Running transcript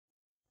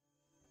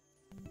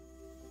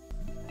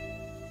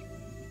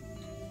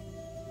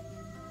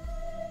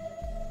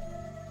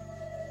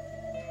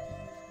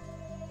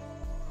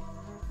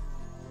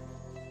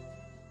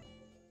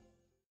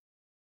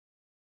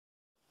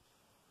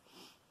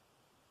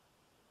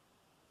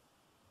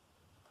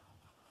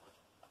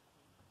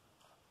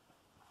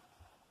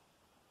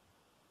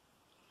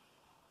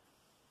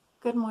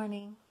Good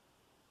morning.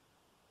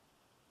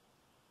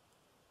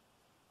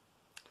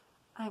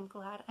 I'm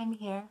glad I'm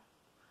here,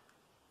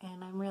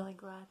 and I'm really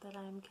glad that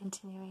I'm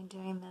continuing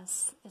doing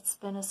this. It's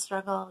been a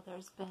struggle.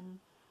 There's been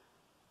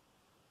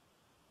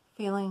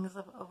feelings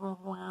of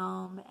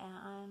overwhelm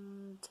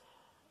and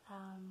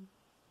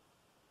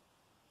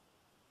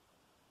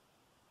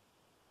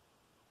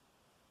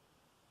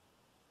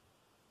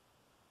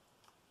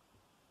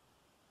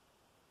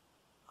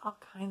all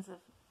kinds of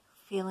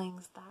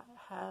feelings that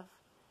have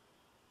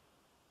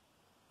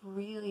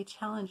really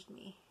challenged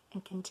me in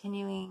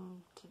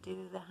continuing to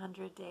do the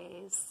 100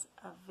 days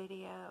of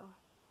video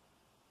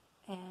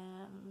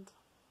and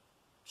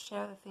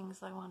share the things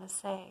I want to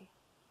say,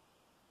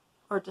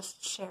 or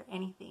just share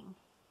anything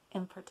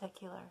in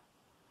particular.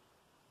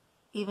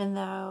 Even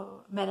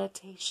though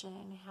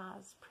meditation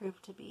has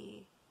proved to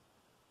be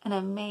an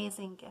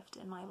amazing gift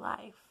in my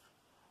life,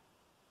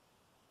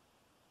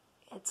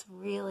 it's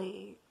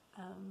really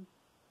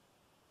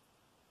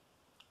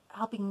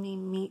helping me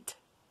meet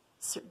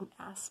certain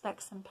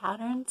aspects and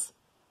patterns,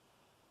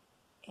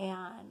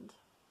 and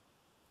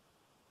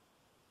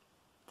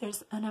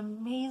there's an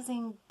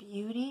amazing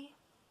beauty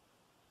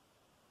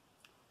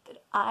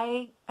that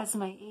I, as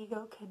my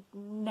ego, could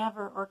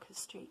never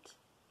orchestrate,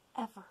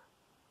 ever.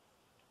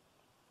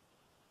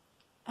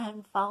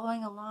 And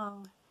following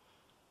along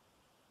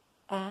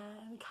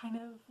and kind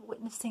of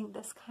witnessing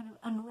this kind of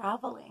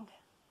unraveling,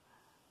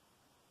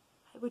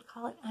 I would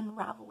call it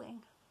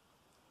unraveling,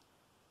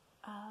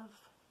 of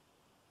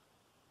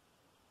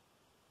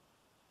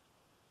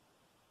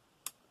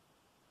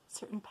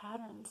certain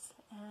patterns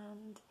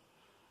and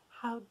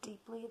how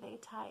deeply they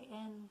tie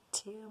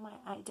into my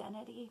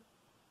identity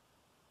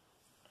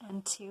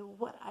and to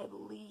what I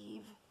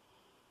believe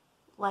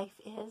life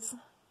is.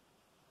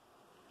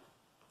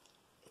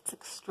 It's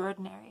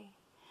extraordinary.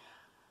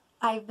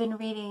 I've been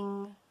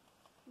reading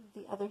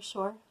The Other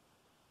Shore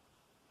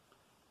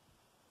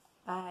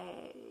by,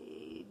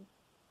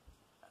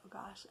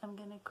 I'm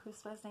going to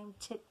crucify his name,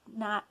 Thich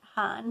Nhat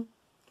Hanh,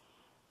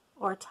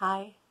 or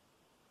Thai.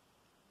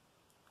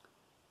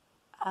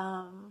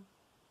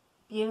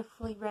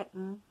 Beautifully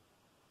written,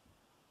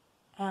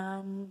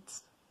 and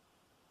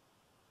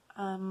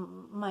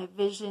my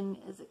vision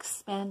is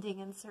expanding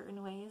in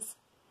certain ways,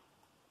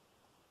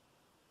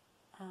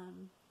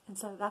 and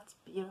so that's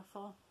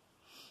beautiful.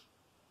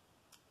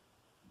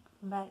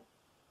 But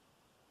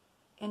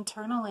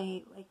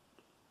internally, like,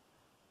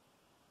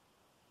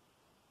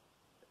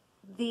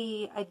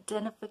 the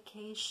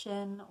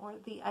identification or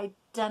the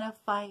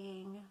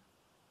identifying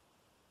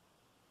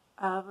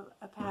of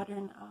a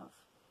pattern of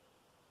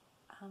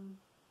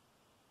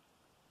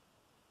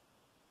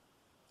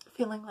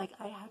feeling like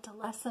I had to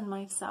lessen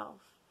myself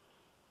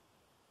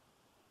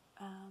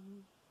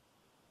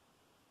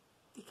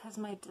because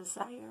my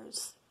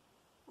desires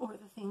or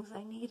the things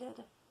I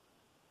needed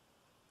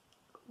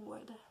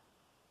would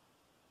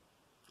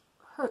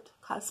hurt,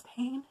 cause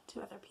pain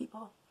to other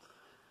people.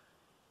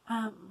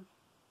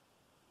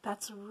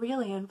 That's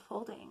really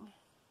unfolding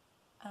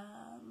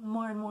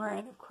more and more,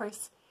 and of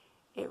course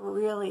it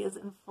really is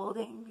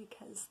unfolding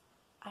because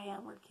I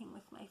am working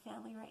with my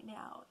family right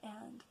now,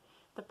 and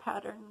the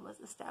pattern was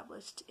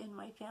established in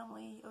my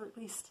family, or at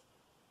least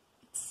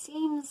it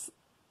seems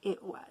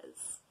it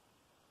was.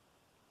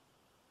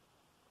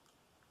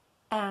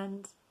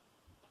 And,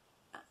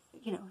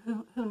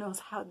 who knows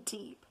how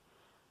deep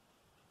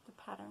the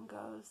pattern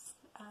goes.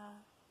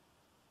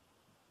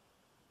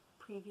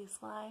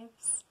 Previous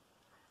lives.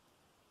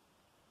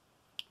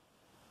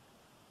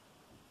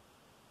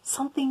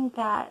 Something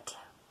that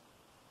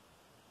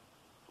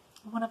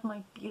one of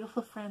my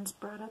beautiful friends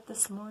brought up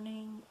this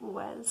morning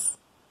was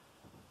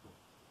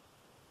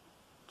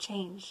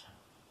change,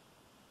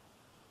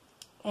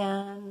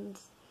 and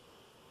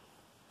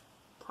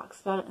talks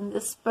about it in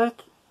this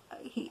book.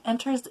 He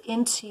enters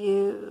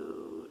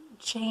into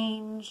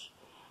change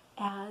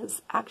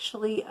as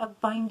actually a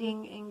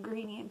binding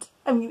ingredient.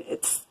 I mean,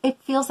 it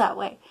feels that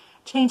way.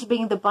 Change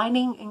being the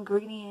binding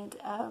ingredient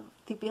of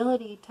the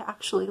ability to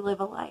actually live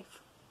a life.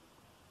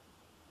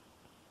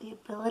 The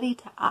ability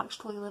to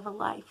actually live a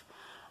life.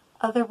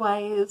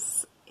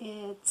 Otherwise,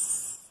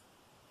 it's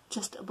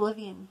just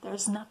oblivion.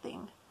 There's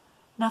nothing.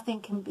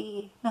 Nothing can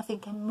be, nothing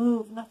can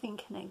move, nothing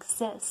can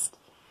exist.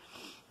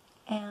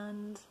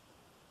 And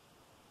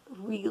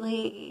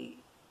really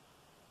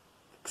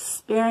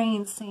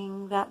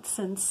experiencing that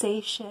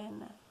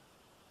sensation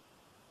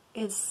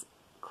is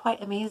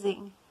quite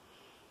amazing.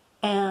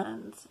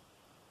 And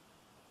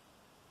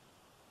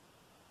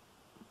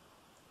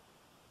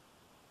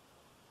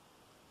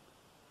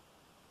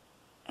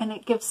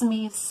it gives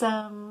me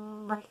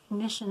some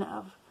recognition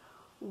of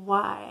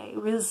why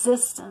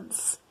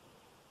resistance,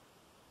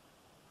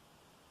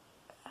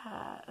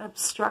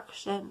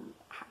 obstruction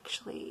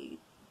actually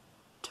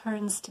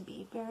turns to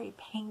be very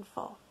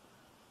painful,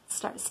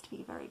 starts to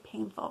be very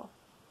painful.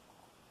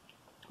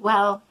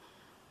 Well,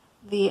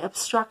 the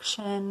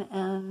obstruction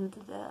and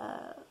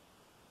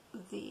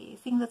the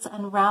thing that's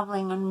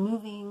unraveling or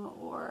moving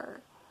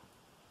or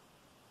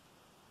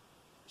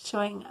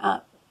showing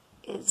up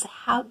is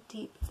how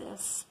deep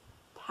this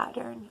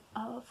pattern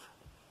of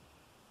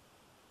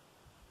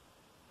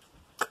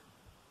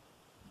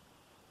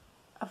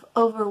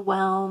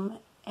overwhelm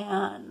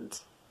and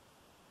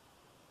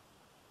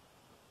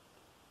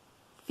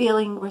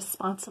feeling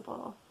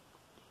responsible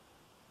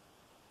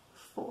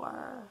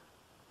for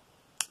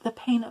the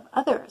pain of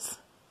others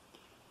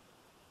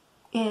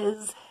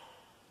is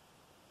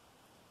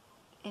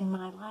in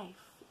my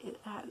life. It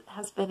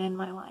has been in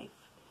my life.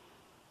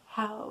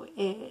 How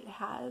it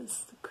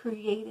has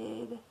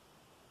created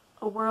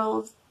a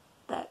world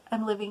that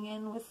I'm living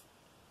in with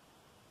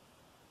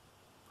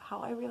how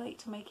I relate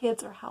to my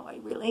kids or how I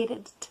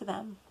related to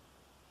them.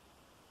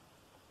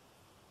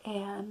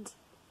 And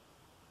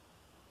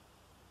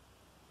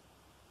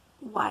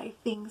why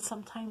things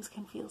sometimes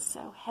can feel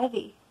so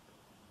heavy.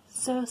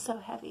 So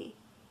heavy.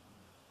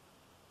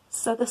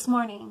 So this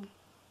morning,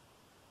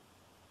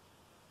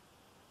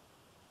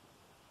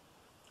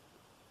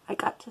 I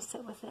got to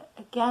sit with it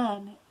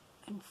again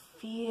and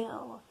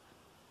feel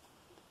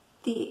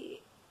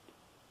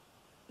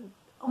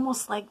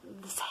almost like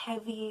this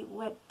heavy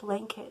wet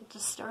blanket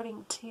just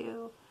starting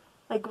to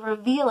like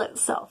reveal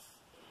itself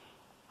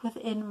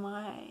within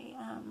my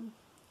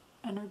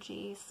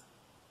energies.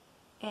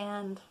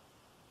 And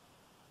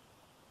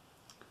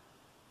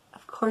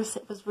of course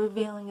it was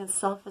revealing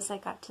itself as I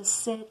got to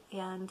sit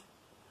and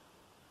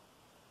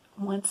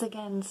once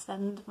again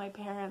send my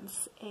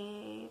parents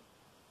a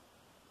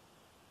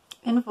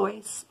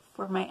invoice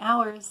for my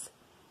hours,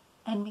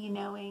 and me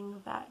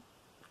knowing that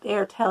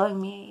they're telling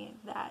me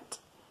that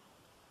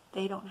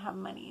they don't have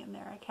money in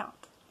their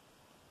account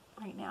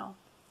right now,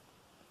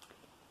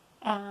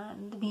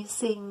 and me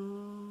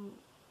seeing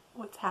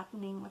what's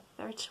happening with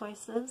their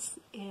choices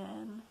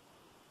in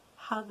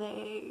how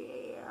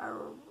they are,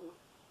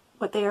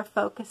 what they are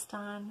focused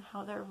on,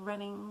 how they're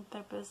running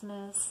their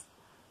business,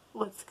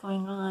 what's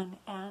going on,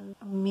 and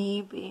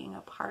me being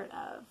a part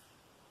of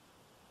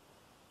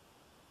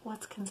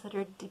what's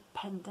considered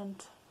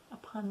dependent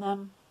upon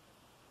them,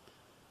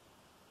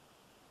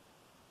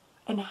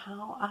 and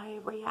how I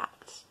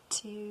react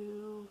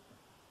to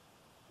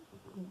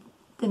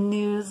the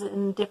news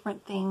and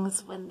different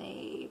things when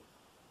they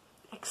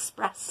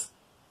express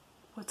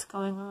what's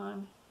going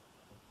on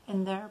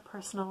in their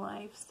personal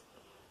lives.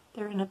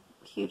 They're in a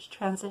huge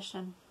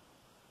transition,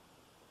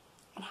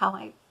 and how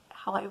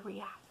I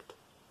react,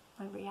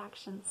 my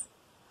reactions.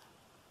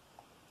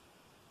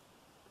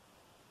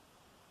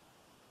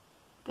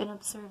 Been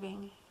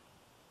observing,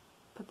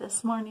 but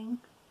this morning,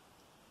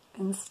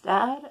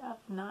 instead of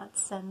not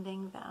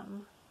sending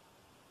them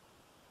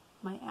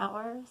my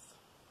hours,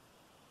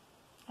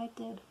 I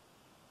did.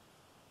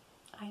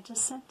 I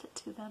just sent it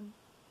to them.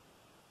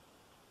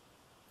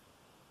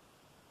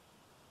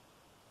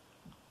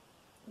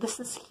 This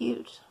is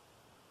huge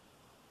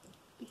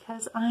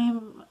because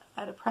I'm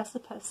at a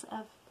precipice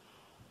of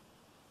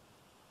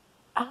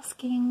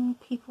asking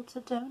people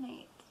to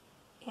donate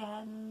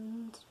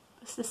and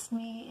assist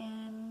me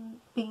in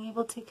being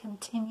able to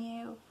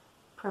continue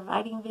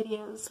providing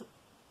videos,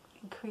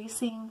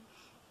 increasing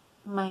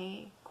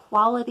my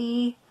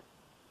quality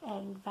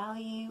and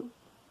value,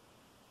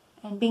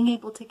 and being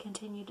able to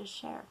continue to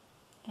share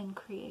and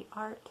create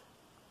art.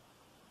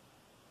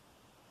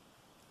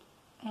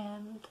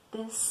 And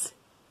this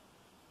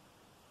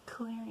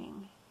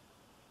clearing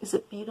is a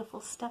beautiful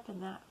step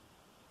in that.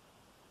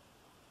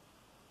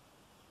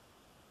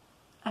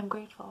 I'm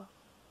grateful.